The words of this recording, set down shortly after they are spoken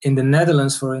in the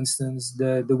Netherlands, for instance,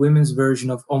 the women's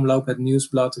version of Omloop het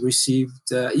Nieuwsblad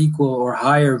received equal or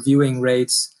higher viewing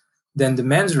rates than the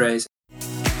men's race.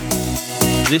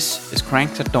 This is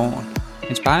Cranked at Dawn,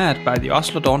 inspired by the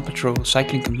Oslo Dawn Patrol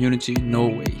cycling community in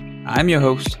Norway. I'm your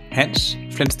host, Hans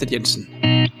Flensted Jensen.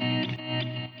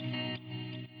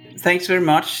 Thanks very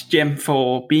much, Jem,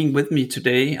 for being with me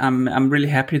today. I'm really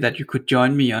happy that you could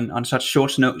join me on such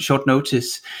short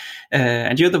notice.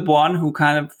 And you're the one who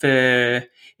kind of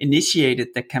initiated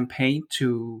the campaign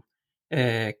to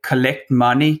collect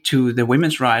money to the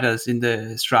women's riders in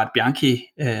the Strade Bianche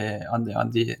on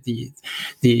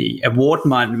the award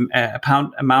money,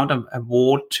 amount of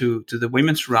award to the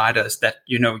women's riders that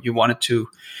you wanted to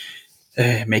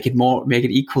make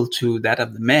it equal to that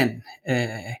of the men.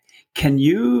 Can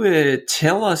you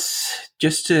tell us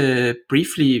just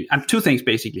briefly, two things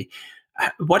basically.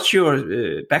 What's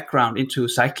your background into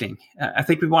cycling? I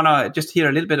think we want to just hear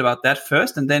a little bit about that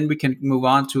first, and then we can move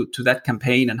on to that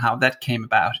campaign and how that came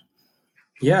about.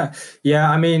 Yeah.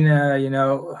 I mean,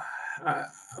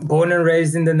 born and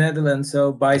raised in the Netherlands,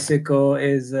 so bicycle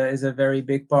is a very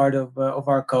big part of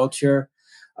our culture.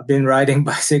 I've been riding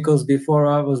bicycles before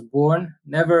I was born.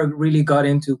 Never really got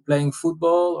into playing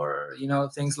football or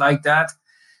things like that.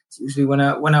 It's usually when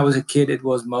I was a kid, it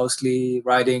was mostly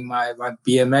riding my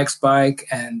BMX bike,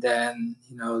 and then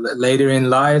later in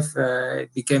life,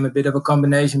 it became a bit of a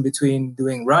combination between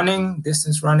doing running,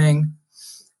 distance running,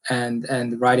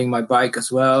 and riding my bike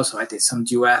as well. So I did some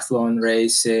duathlon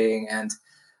racing, and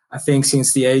I think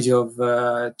since the age of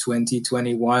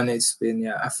 2021, it's been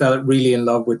I fell really in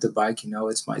love with the bike.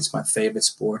 It's my favorite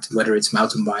sport, whether it's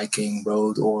mountain biking,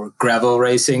 road, or gravel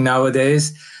racing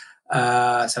nowadays.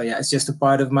 So it's just a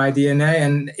part of my DNA.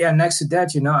 And next to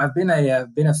that, I've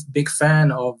been a big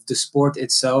fan of the sport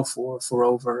itself for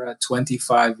over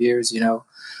 25 years.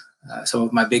 Some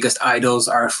of my biggest idols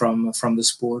are from the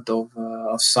sport of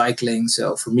cycling.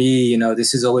 So for me,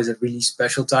 this is always a really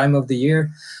special time of the year.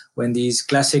 When these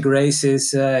classic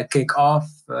races kick off,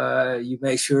 you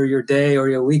make sure your day or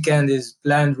your weekend is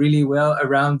planned really well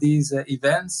around these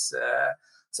events.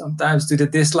 Sometimes to the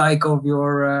dislike of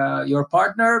your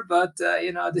partner, but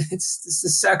it's a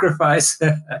sacrifice.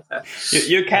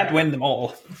 you can't win them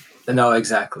all. No,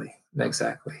 exactly.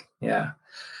 Yeah.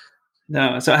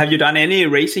 No. So have you done any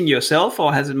racing yourself,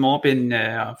 or has it more been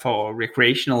for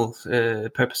recreational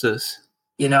purposes?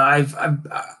 I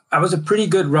was a pretty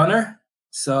good runner.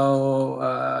 So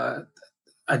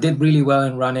I did really well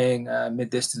in running,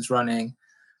 mid-distance running.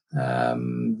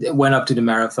 Went up to the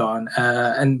marathon.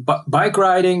 And bike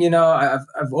riding,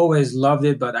 I've always loved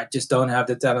it, but I just don't have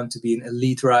the talent to be an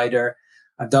elite rider.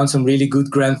 I've done some really good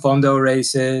Gran Fondo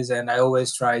races, and I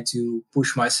always try to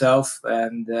push myself.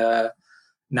 And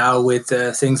now with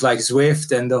things like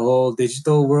Zwift and the whole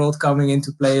digital world coming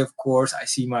into play, of course, I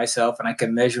see myself and I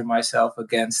can measure myself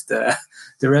against the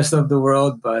rest of the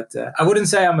world. But I wouldn't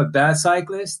say I'm a bad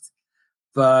cyclist,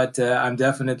 but I'm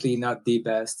definitely not the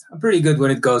best. I'm pretty good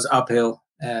when it goes uphill,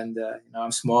 and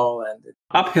I'm small. And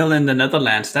uphill in the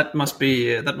Netherlands, that must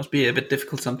be a bit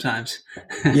difficult sometimes.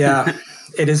 Yeah,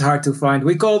 it is hard to find.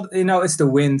 We call it's the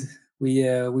wind. We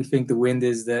think the wind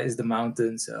is the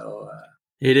mountain. So.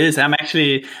 It is. I'm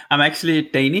actually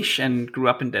Danish and grew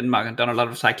up in Denmark and done a lot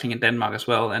of cycling in Denmark as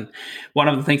well. And one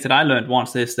of the things that I learned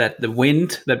once is that the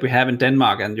wind that we have in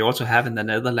Denmark and you also have in the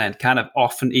Netherlands kind of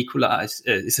often equalize.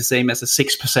 It's the same as a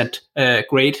 6%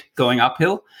 grade going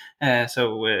uphill.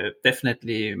 So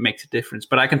definitely makes a difference.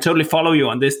 But I can totally follow you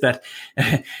on this that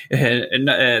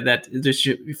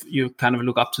you kind of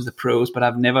look up to the pros. But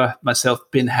I've never myself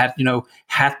had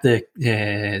the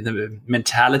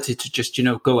mentality to just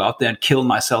go out there and kill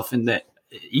myself in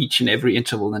each and every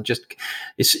interval, and just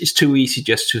it's too easy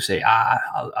just to say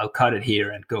I'll cut it here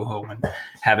and go home and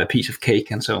have a piece of cake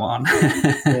and so on.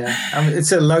 Yeah,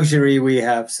 it's a luxury we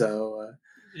have. So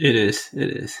it is.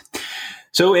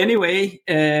 So anyway,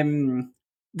 then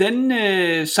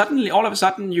all of a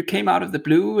sudden, you came out of the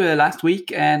blue last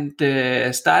week and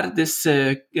started this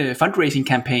fundraising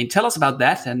campaign. Tell us about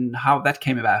that and how that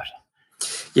came about.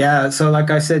 Yeah, so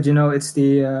like I said, it's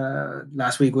the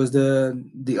last week was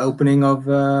the opening of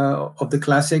the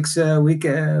classics week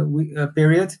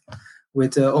period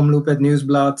with Omloop het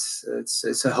Nieuwsblad.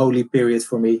 It's a holy period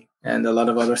for me and a lot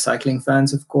of other cycling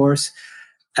fans, of course.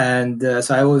 And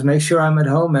so I always make sure I'm at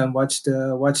home and watch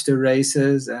the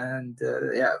races. And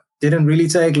didn't really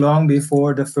take long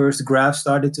before the first graph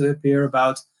started to appear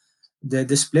about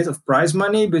the split of prize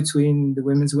money between the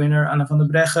women's winner Anna van der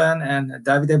Breggen and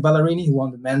Davide Ballerini, who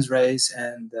won the men's race.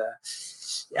 And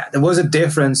there was a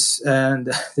difference, and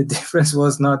the difference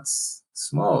was not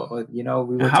small. We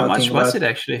were How talking much was it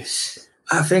actually?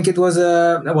 I think it was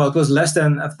it was less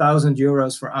than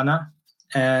 €1,000 for Anna,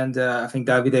 and I think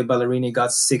Davide Ballerini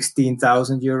got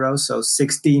 €16,000, so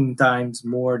 16 times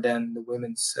more than the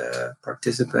women's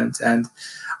participant. And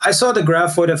I saw the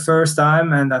graph for the first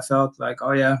time, and I felt like,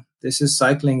 oh yeah, this is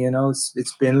cycling. You know,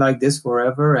 it's been like this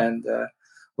forever, and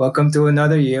welcome to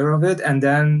another year of it. And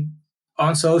then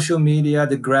on social media,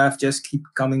 the graph just keep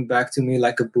coming back to me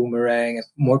like a boomerang, and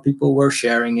more people were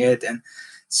sharing it and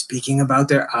speaking about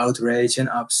their outrage and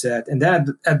upset. And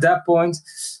then at that point,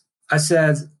 I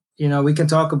said, you know, we can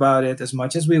talk about it as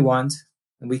much as we want,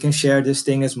 and we can share this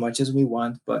thing as much as we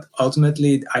want, but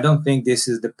ultimately, I don't think this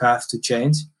is the path to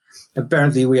change.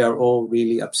 Apparently, we are all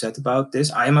really upset about this.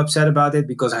 I am upset about it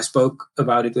because I spoke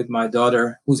about it with my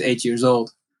daughter, who's 8 years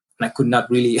old, and I could not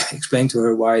really explain to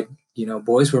her why, you know,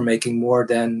 boys were making more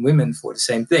than women for the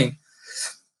same thing.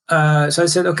 So I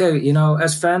said, okay, you know,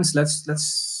 as fans, let's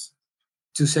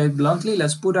to say it bluntly,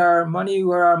 let's put our money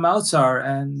where our mouths are.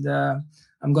 And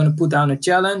I'm going to put down a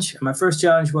challenge. And my first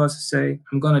challenge was to say,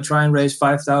 I'm going to try and raise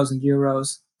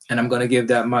 €5,000, and I'm going to give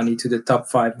that money to the top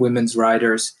 5 women's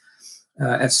riders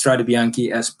at Strade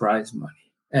Bianche as prize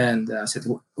money. And I said,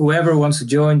 whoever wants to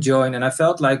join. And I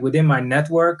felt like within my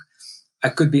network, I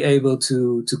could be able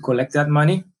to collect that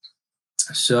money.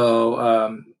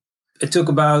 So it took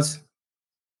about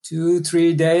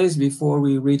 2-3 days before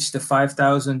we reached the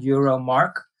 €5,000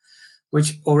 mark,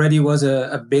 which already was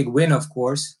a big win, of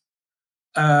course.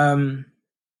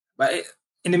 But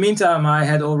in the meantime, I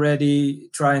had already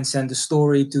tried and send the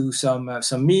story to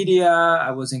some media.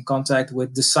 I was in contact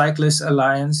with the Cyclist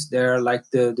Alliance. They're like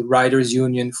the riders'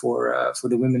 union for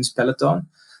the women's peloton.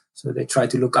 So they try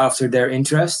to look after their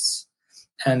interests.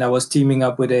 And I was teaming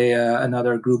up with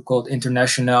another group called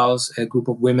Internationals, a group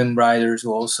of women riders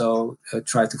who also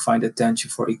try to find attention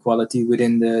for equality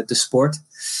within the sport.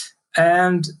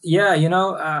 And yeah, you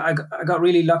know, I got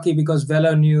really lucky because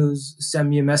Velo News sent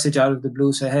me a message out of the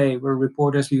blue, say, hey, we're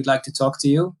reporters, we'd like to talk to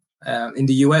you. In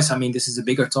the US, I mean, this is a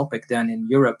bigger topic than in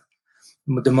Europe.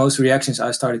 The most reactions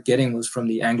I started getting was from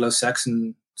the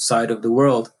Anglo-Saxon side of the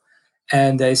world.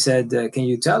 And they said, can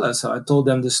you tell us? So I told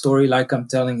them the story like I'm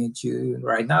telling it to you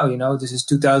right now. You know, this is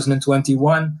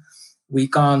 2021. We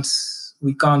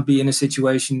can't be in a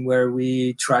situation where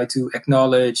we try to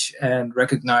acknowledge and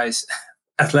recognize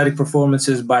athletic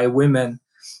performances by women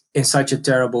in such a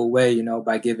terrible way, you know,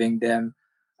 by giving them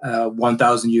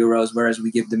 €1,000, whereas we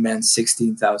give the men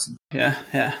 16,000.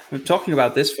 Yeah. We're talking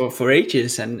about this for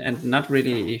ages and not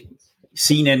really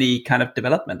seen any kind of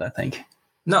development, I think.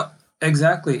 No,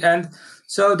 exactly. And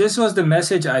so this was the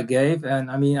message I gave. And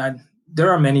I mean,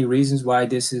 there are many reasons why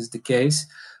this is the case.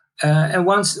 And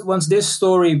once this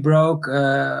story broke,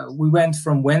 we went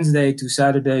from Wednesday to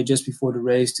Saturday just before the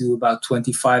race to about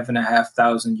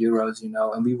 25,500 euros, you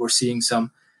know, and we were seeing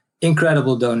some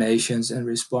incredible donations and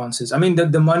responses. I mean,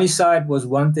 the money side was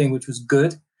one thing which was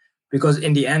good, because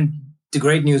in the end, the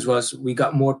great news was we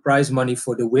got more prize money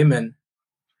for the women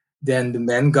than the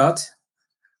men got.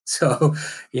 So,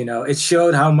 you know, it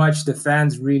showed how much the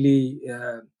fans really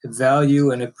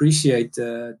value and appreciate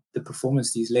the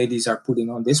performance these ladies are putting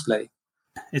on display.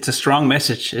 It's a strong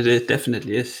message. It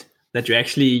definitely is, that you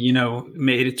actually, you know,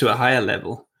 made it to a higher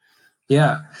level.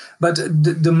 Yeah, but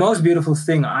the most beautiful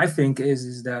thing I think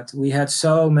is that we had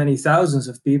so many thousands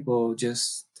of people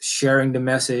just sharing the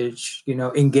message, you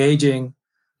know, engaging,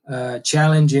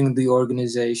 challenging the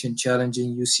organization,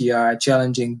 challenging UCI,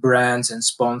 challenging brands and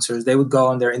sponsors. They would go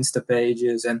on their Insta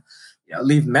pages and, you know,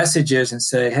 leave messages and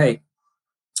say, "Hey,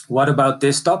 what about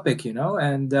this topic?" You know,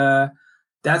 and I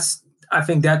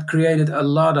think that created a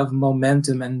lot of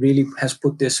momentum and really has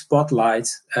put this spotlight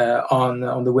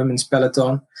on the women's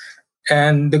peloton.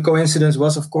 And the coincidence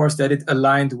was, of course, that it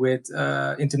aligned with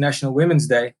International Women's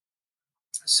Day.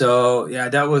 So, yeah,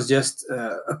 that was just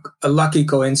a lucky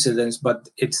coincidence, but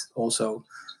it also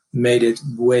made it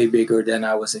way bigger than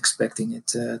I was expecting it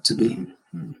to be.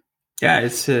 Mm-hmm. Yeah,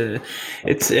 it's yeah,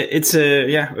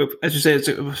 as you say,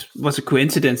 it was a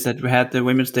coincidence that we had the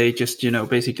Women's Day just, you know,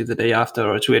 basically the day after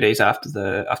or 2 days after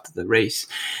the race.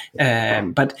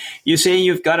 But you say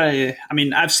you've got I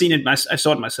mean, I've seen it, I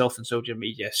saw it myself in social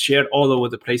media, shared all over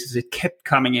the places. It kept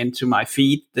coming into my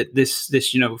feed, that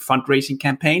this, you know, fundraising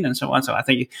campaign and so on. So I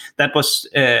think that was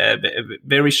a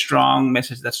very strong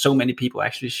message that so many people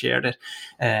actually shared it.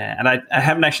 And I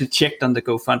haven't actually checked on the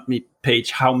GoFundMe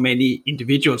page how many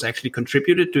individuals actually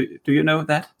contributed. Do you know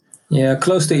that? Yeah,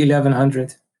 close to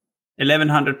 1,100.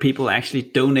 1,100 people actually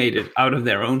donated out of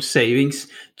their own savings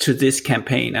to this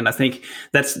campaign, and I think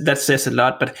that says a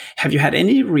lot. But have you had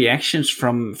any reactions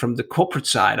from the corporate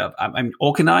side of, I mean,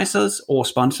 organizers or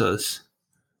sponsors?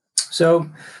 So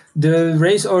the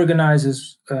race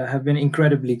organizers have been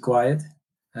incredibly quiet.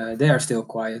 They are still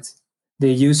quiet.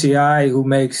 The UCI, who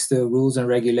makes the rules and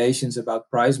regulations about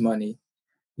prize money,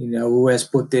 who has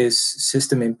put this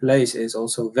system in place, is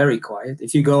also very quiet.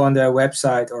 If you go on their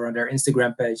website or on their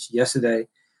Instagram page yesterday,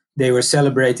 they were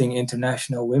celebrating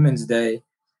International Women's Day,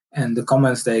 and the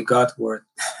comments they got were,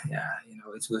 yeah,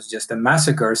 it was just a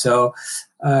massacre. So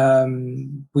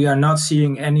we are not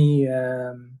seeing any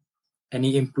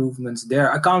improvements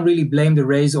there. I can't really blame the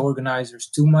race organizers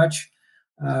too much.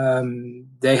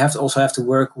 They also have to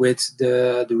work with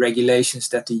the regulations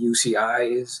that the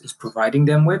UCI is providing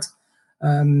them with.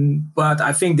 But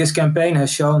I think this campaign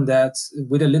has shown that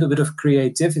with a little bit of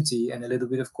creativity and a little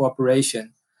bit of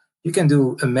cooperation, you can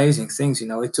do amazing things.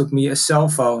 It took me a cell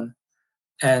phone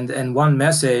and one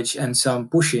message and some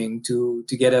pushing to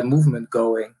get a movement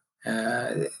going.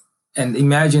 And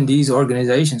imagine these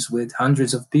organizations with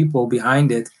hundreds of people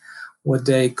behind it, what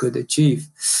they could achieve.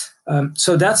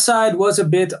 So that side was a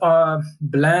bit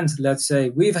bland, let's say.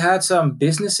 We've had some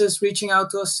businesses reaching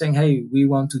out to us saying, hey, we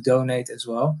want to donate as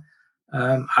well.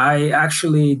 I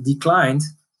actually declined.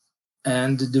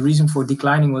 And the reason for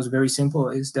declining was very simple,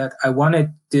 is that I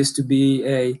wanted this to be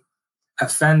a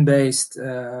fan-based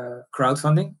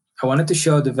crowdfunding. I wanted to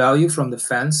show the value from the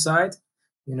fans side,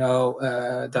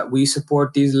 that we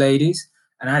support these ladies.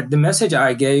 And the message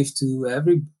I gave to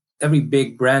every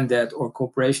big brand that or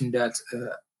corporation that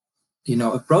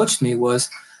approached me was,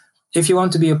 if you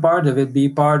want to be a part of it, be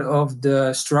part of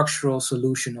the structural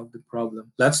solution of the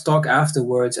problem. Let's talk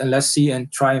afterwards and let's see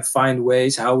and try and find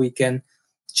ways how we can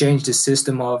change the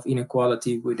system of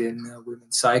inequality within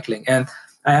women's cycling. And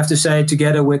I have to say,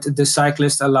 together with the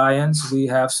Cyclist Alliance, we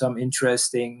have some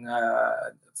interesting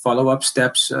follow-up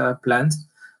steps planned.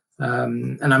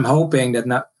 And I'm hoping that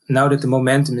now that the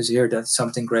momentum is here, that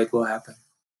something great will happen.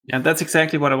 Yeah, that's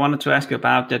exactly what I wanted to ask you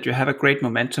about, that you have a great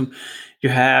momentum. You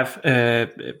have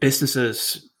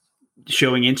businesses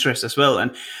showing interest as well.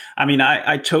 And I mean,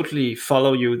 I totally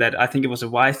follow you that I think it was a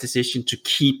wise decision to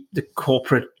keep the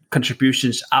corporate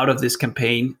contributions out of this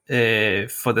campaign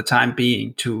for the time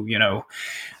being.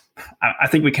 I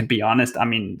think we can be honest. I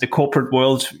mean, the corporate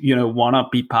world, want to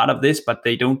be part of this, but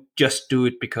they don't just do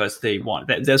it because they want.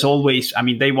 There's always,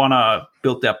 they want to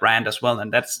build their brand as well,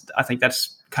 and I think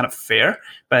that's kind of fair,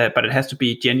 but it has to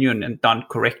be genuine and done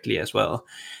correctly as well.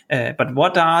 But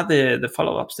what are the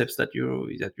follow-up steps that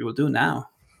you will do now?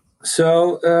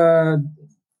 So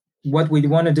what we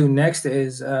want to do next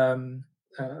is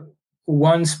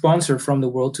one sponsor from the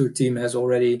World Tour team has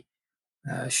already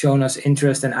shown us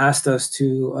interest and asked us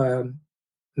to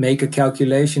make a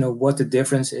calculation of what the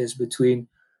difference is between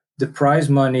the prize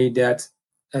money that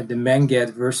the men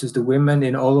get versus the women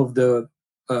in all of the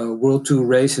World Tour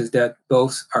races that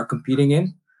both are competing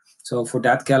in. So for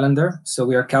that calendar, so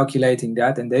we are calculating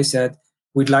that, and they said,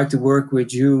 we'd like to work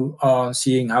with you on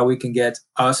seeing how we can get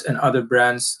us and other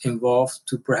brands involved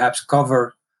to perhaps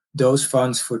cover those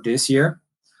funds for this year.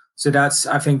 So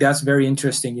I think that's very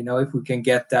interesting, if we can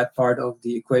get that part of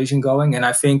the equation going. And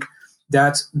I think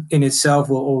that in itself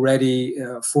will already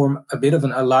form a bit of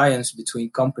an alliance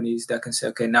between companies that can say,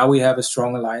 okay, now we have a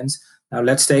strong alliance. Now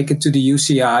let's take it to the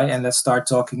UCI and let's start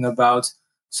talking about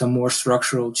some more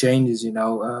structural changes.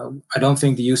 I don't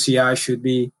think the UCI should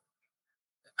be.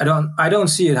 I don't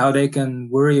see it how they can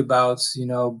worry about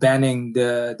banning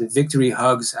the victory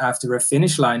hugs after a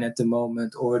finish line at the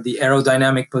moment, or the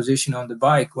aerodynamic position on the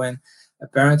bike, when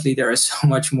apparently there are so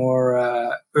much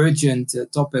more urgent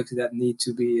topics that need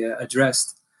to be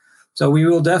addressed. So we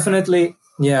will definitely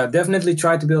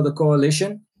try to build a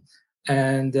coalition,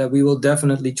 and we will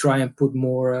definitely try and put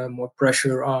more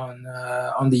pressure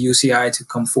on the UCI to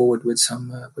come forward with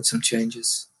some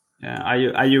changes. Yeah,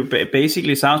 are you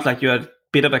basically, sounds like you're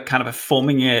bit of a kind of a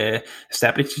forming,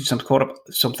 establishing some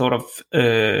sort of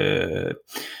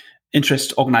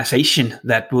interest organization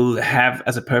that will have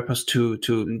as a purpose to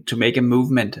make a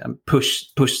movement and push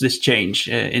this change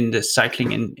in the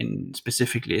cycling in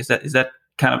specifically. Is that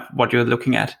kind of what you're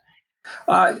looking at?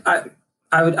 I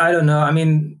don't know. I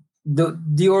mean,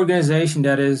 the organization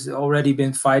that has already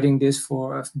been fighting this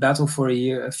for a battle for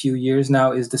a few years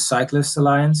now is the Cyclist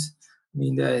Alliance. I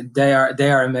mean, they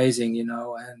are amazing,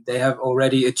 and they have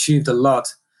already achieved a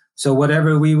lot. So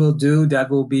whatever we will do, that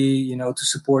will be, to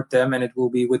support them, and it will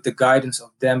be with the guidance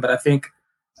of them. But I think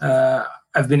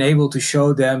I've been able to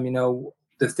show them,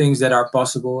 the things that are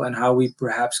possible and how we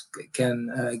perhaps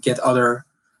can get other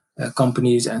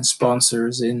companies and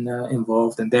sponsors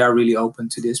involved, and they are really open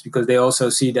to this because they also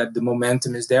see that the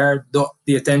momentum is there.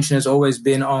 The attention has always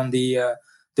been on the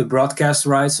broadcast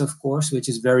rights, of course, which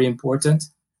is very important.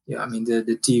 yeah, I mean the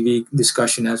TV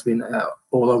discussion has been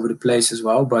all over the place as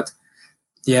well. But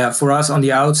yeah, for us on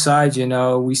the outside,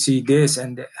 we see this,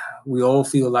 and we all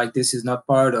feel like this is not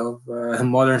part of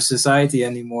modern society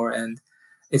anymore, and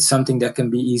it's something that can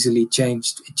be easily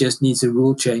changed. It just needs a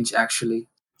rule change, actually.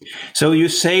 So you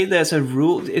say there's a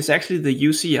rule. It's actually the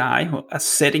UCI who are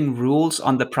setting rules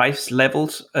on the price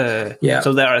levels. Yeah.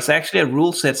 So there is actually a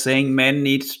rule set saying men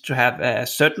need to have a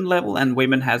certain level and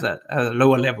women has a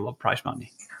lower level of prize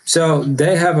money. So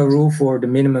they have a rule for the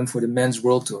minimum for the men's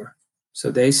world tour.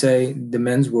 So they say the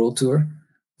men's world tour,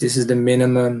 this is the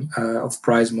minimum of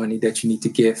prize money that you need to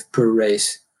give per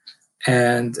race.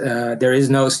 And there is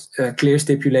no clear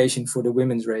stipulation for the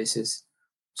women's races.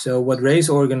 So what race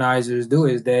organizers do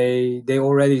is they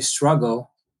already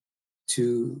struggle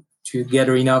to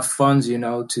gather enough funds,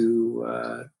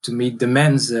 to meet the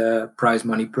men's prize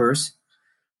money purse,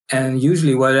 and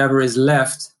usually whatever is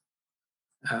left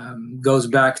goes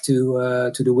back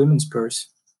to the women's purse,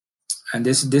 and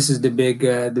this is the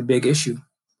big issue.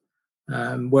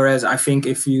 Whereas I think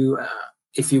if you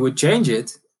would change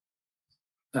it,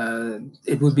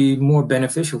 it would be more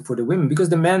beneficial for the women, because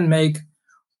the men make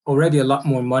already a lot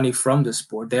more money from the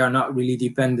sport. They are not really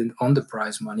dependent on the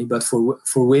prize money, but for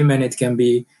women it can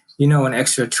be an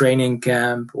extra training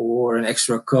camp or an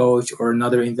extra coach or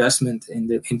another investment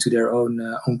into their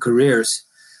own careers.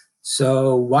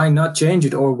 So why not change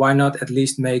it, or why not at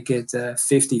least make it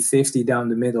 50-50 down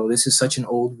the middle? This is such an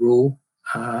old rule.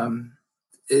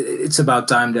 It's about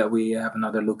time that we have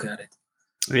another look at it.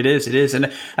 It is,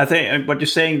 and I think what you're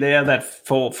saying there, that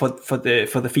for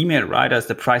the female riders,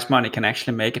 the prize money can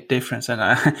actually make a difference. And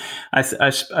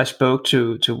I spoke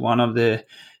to one of the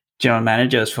general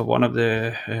managers for one of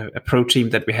the a pro team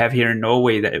that we have here in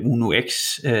Norway, the Uno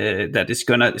X, that is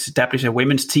going to establish a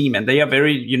women's team, and they are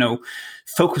very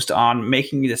focused on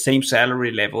making the same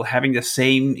salary level, having the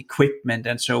same equipment,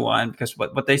 and so on. Because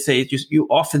what they say is you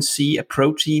often see a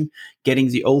pro team getting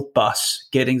the old bus,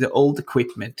 getting the old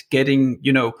equipment, getting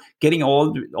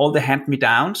all the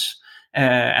hand-me-downs,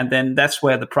 and then that's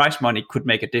where the prize money could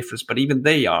make a difference. But even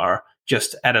they are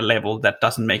just at a level that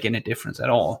doesn't make any difference at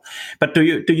all. But do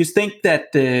you think that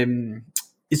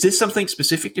is this something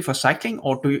specifically for cycling,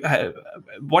 or do you have,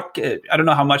 I don't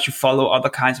know how much you follow other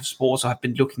kinds of sports or have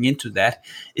been looking into that.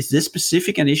 Is this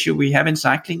specific an issue we have in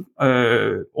cycling,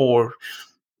 or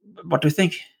what do you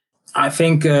think? I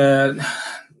think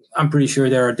I'm pretty sure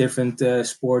there are different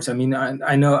sports. I mean,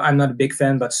 I know I'm not a big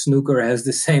fan, but snooker has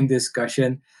the same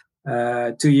discussion.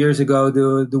 2 years ago,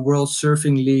 the World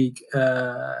Surfing League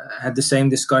had the same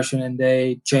discussion, and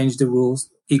they changed the rules,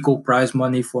 equal prize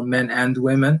money for men and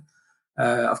women.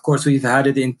 Of course, we've had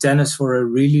it in tennis for a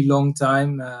really long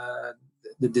time.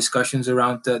 The discussions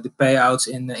around the payouts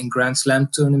in Grand Slam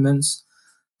tournaments.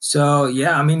 So,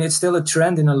 yeah, I mean, it's still a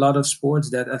trend in a lot of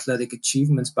sports that athletic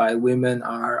achievements by women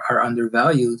are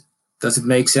undervalued. Does it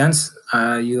make sense?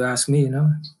 You ask me,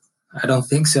 I don't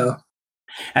think so.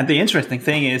 And the interesting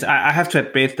thing is, I have to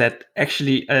admit that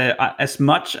actually, as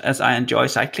much as I enjoy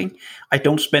cycling, I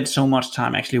don't spend so much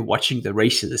time actually watching the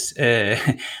races.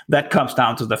 That comes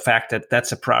down to the fact that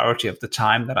that's a priority of the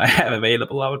time that I have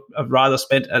available. I'd rather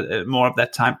spend more of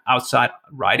that time outside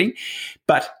riding.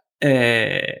 But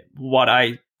what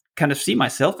I kind of see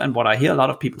myself, and what I hear a lot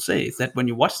of people say, is that when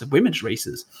you watch the women's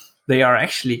races, they are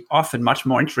actually often much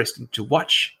more interesting to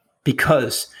watch,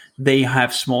 because they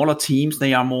have smaller teams.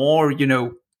 They are more,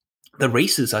 the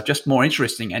races are just more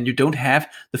interesting, and you don't have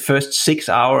the first 6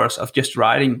 hours of just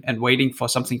riding and waiting for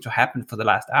something to happen for the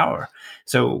last hour.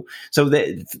 So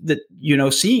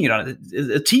seeing it on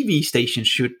the TV station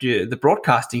the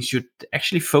broadcasting should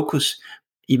actually focus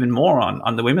even more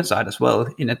on the women's side as well,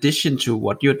 in addition to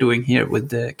what you're doing here with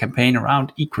the campaign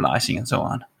around equalizing and so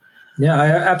on. Yeah, I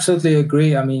absolutely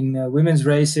agree. I mean, women's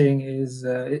racing is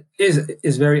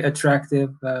very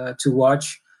attractive to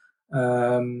watch.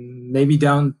 Maybe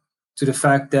down to the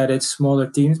fact that it's smaller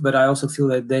teams, but I also feel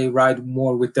that they ride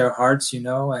more with their hearts, and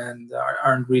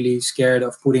aren't really scared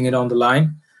of putting it on the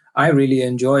line. I really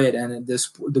enjoy it, and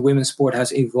the women's sport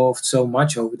has evolved so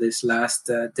much over this last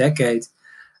decade,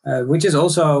 which is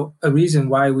also a reason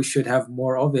why we should have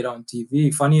more of it on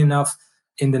TV. Funny enough,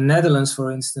 in the Netherlands, for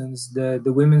instance, the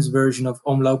women's version of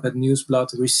Omloop het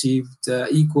Nieuwsblad received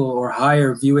equal or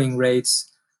higher viewing rates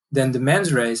than the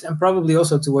men's race. And probably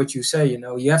also to what you say,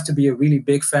 you have to be a really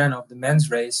big fan of the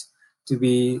men's race to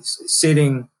be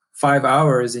sitting 5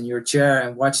 hours in your chair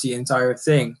and watch the entire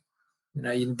thing.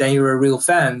 Then you're a real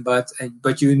fan, but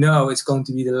it's going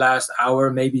to be the last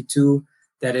hour, maybe two,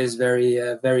 that is very,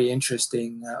 very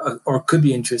interesting, or could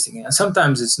be interesting. And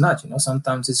sometimes it's not,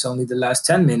 sometimes it's only the last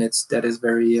 10 minutes that is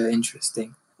very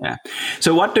interesting. Yeah.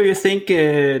 So what do you think?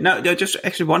 No, just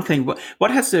actually one thing.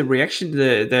 What has the reaction,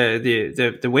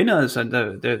 the winners and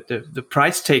the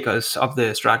prize takers of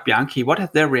the Strade Bianchi? What has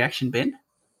their reaction been?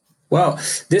 Well,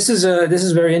 this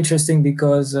is very interesting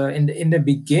because in the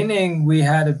beginning we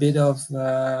had a bit of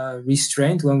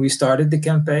restraint when we started the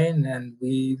campaign, and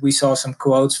we saw some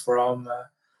quotes from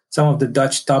some of the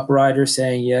Dutch top riders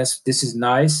saying, "Yes, this is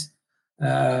nice,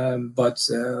 but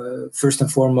first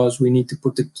and foremost, we need to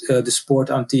put the sport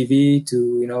on TV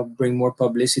to bring more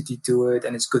publicity to it,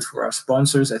 and it's good for our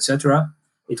sponsors, etc.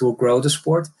 It will grow the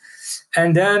sport."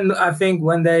 And then I think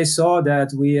when they saw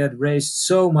that we had raised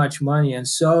so much money and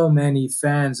so many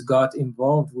fans got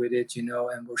involved with it,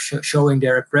 and were showing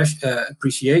their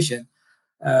appreciation,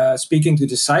 speaking to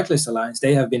the Cyclist Alliance,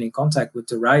 they have been in contact with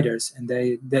the riders, and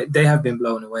they have been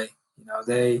blown away.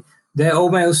 They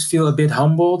almost feel a bit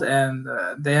humbled, and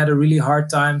they had a really hard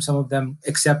time, some of them,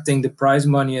 accepting the prize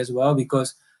money as well,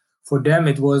 because for them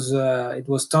it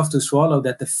was tough to swallow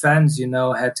that the fans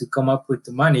had to come up with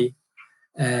the money.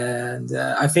 And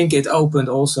I think it opened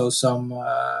also some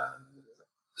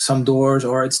doors,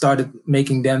 or it started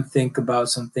making them think about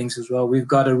some things as well. We've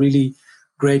got a really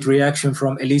great reaction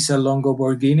from Elisa Longo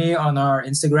Borghini on our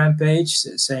Instagram page,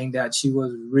 saying that she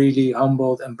was really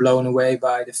humbled and blown away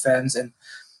by the fans and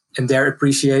their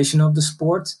appreciation of the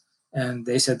sport. And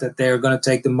they said that they're going to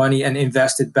take the money and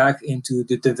invest it back into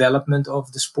the development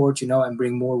of the sport, and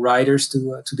bring more riders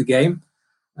to the game.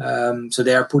 So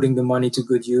they are putting the money to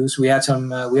good use. We had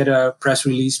a press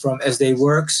release from SD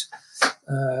Works,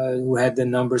 who had the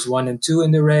numbers 1 and 2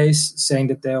 in the race, saying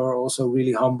that they were also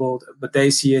really humbled, but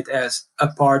they see it as a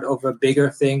part of a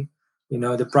bigger thing.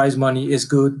 The prize money is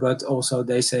good, but also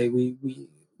they say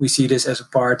we see this as a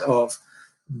part of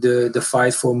the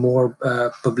fight for more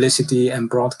publicity and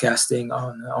broadcasting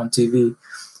on TV.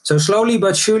 So slowly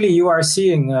but surely, you are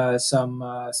seeing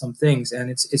some things, and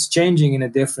it's changing in a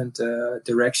different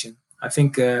direction. I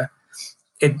think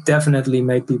it definitely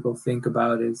made people think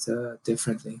about it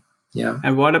differently. Yeah.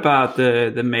 And what about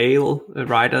the male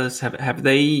riders? Have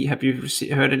you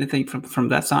heard anything from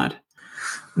that side?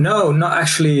 No, not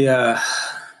actually.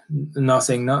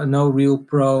 Nothing. No real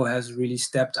pro has really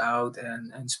stepped out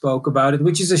and spoke about it,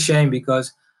 which is a shame,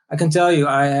 because I can tell you,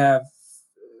 I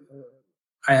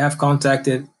have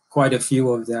contacted quite a few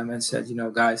of them and said,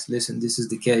 guys, listen, this is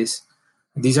the case.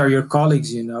 These are your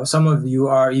colleagues. Some of you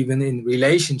are even in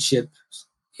relationships,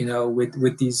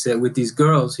 with these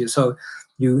girls. So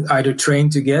you either train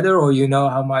together, or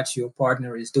how much your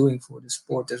partner is doing for the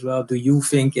sport as well. Do you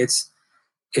think it's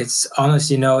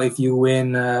honest, if you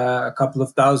win a couple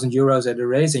of €1,000 at a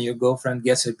race and your girlfriend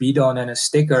gets a bidon and a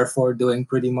sticker for doing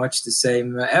pretty much the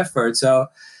same effort? So,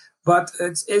 but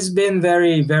it's been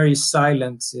very, very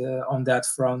silent on that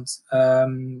front.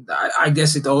 I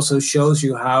guess it also shows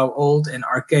you how old and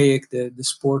archaic the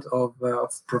sport of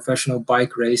professional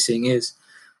bike racing is.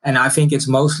 And I think it's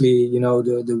mostly,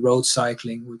 the road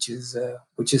cycling, which is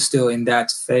still in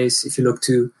that phase. If you look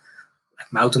to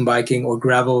mountain biking or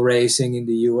gravel racing in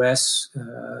the US,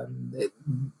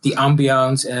 the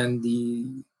ambiance and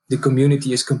the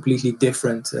community is completely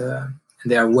different.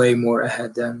 And they are way more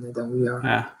ahead than we are.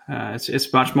 Yeah,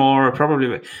 it's much more,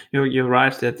 probably you're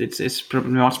right that it's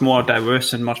probably much more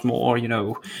diverse and much more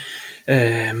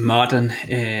modern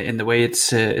in the way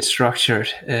it's structured.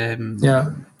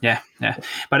 Yeah.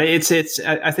 But it's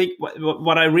I think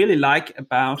what I really like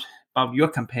about your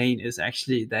campaign is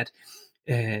actually that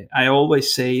I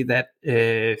always say that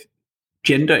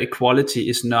gender equality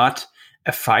is not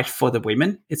a fight for the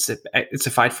women. It's a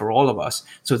fight for all of us.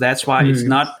 So that's why it's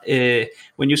not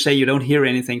when you say you don't hear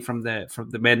anything from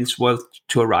the men's World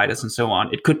Tour riders and so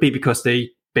on. It could be because they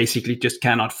basically just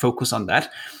cannot focus on that.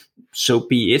 So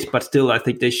be it. But still, I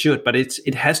think they should. But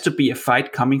it has to be a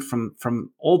fight coming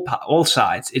from all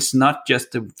sides. It's not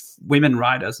just the women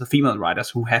riders, the female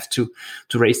riders who have to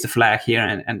raise the flag here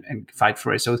and fight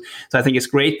for it. So I think it's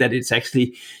great that it's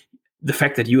actually the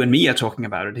fact that you and me are talking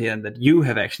about it here, and that you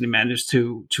have actually managed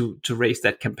to raise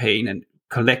that campaign and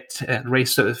collect and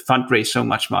fundraise so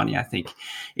much money. I think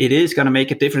it is going to make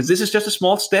a difference. This is just a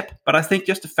small step, but I think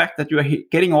just the fact that you are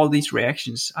getting all these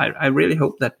reactions, I really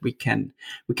hope that we can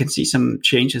see some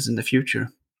changes in the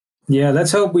future. Yeah,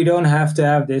 let's hope we don't have to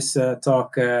have this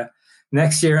talk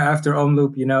next year after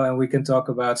Omloop, and we can talk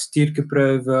about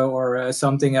Stierkepreuve or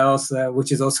something else,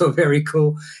 which is also very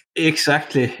cool.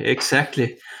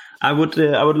 Exactly. I would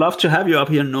love to have you up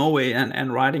here in Norway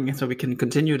and riding, so we can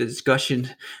continue the discussion.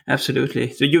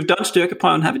 Absolutely. So you've done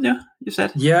Styrkeprøven, haven't you? You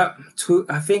said? Yeah,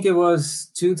 I think it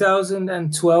was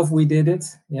 2012 we did it.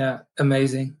 Yeah,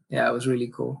 amazing. Yeah, it was really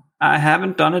cool. I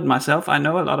haven't done it myself. I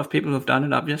know a lot of people who've done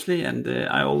it, obviously, and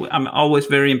I'm always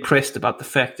very impressed about the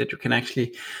fact that you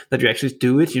actually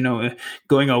do it.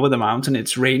 Going over the mountain,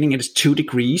 it's raining, it's 2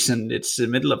 degrees, and it's the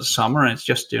middle of the summer, and it's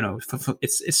just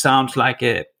it sounds like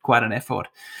quite an effort.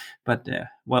 But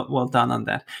well done on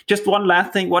that. Just one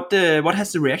last thing. What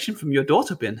has the reaction from your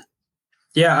daughter been?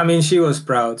 Yeah, I mean, she was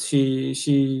proud.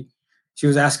 She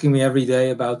was asking me every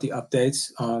day about the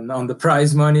updates on the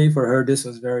prize money. For her, this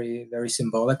was very, very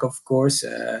symbolic, of course,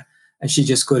 and she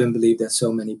just couldn't believe that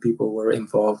so many people were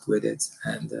involved with it.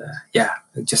 And yeah,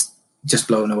 just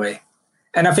blown away.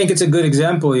 And I think it's a good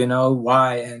example,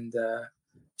 why, and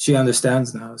she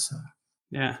understands now. So.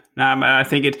 Yeah, I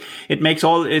think it makes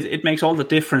all the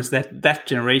difference that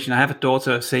generation. I have a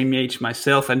daughter same age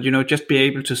myself, and just be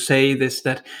able to say this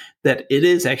that it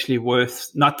is actually worth.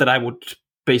 Not that I would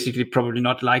basically probably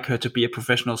not like her to be a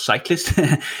professional cyclist,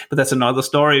 but that's another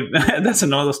story. That's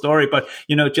another story. But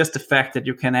just the fact that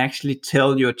you can actually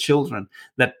tell your children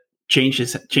that change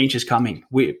is coming.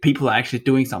 People are actually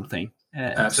doing something.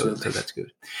 Absolutely. So that's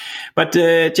good. But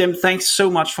Jim, thanks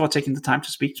so much for taking the time to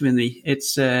speak to me.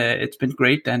 It's been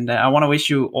great, and I want to wish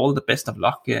you all the best of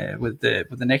luck with the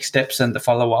next steps and the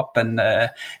follow up and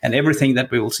everything that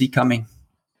we will see coming.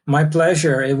 My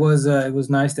pleasure. It was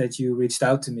nice that you reached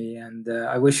out to me, and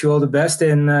I wish you all the best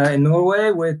in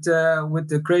Norway with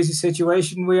the crazy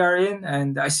situation we are in.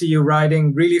 And I see you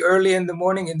riding really early in the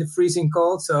morning in the freezing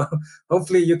cold, so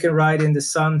hopefully you can ride in the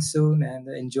sun soon and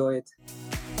enjoy it.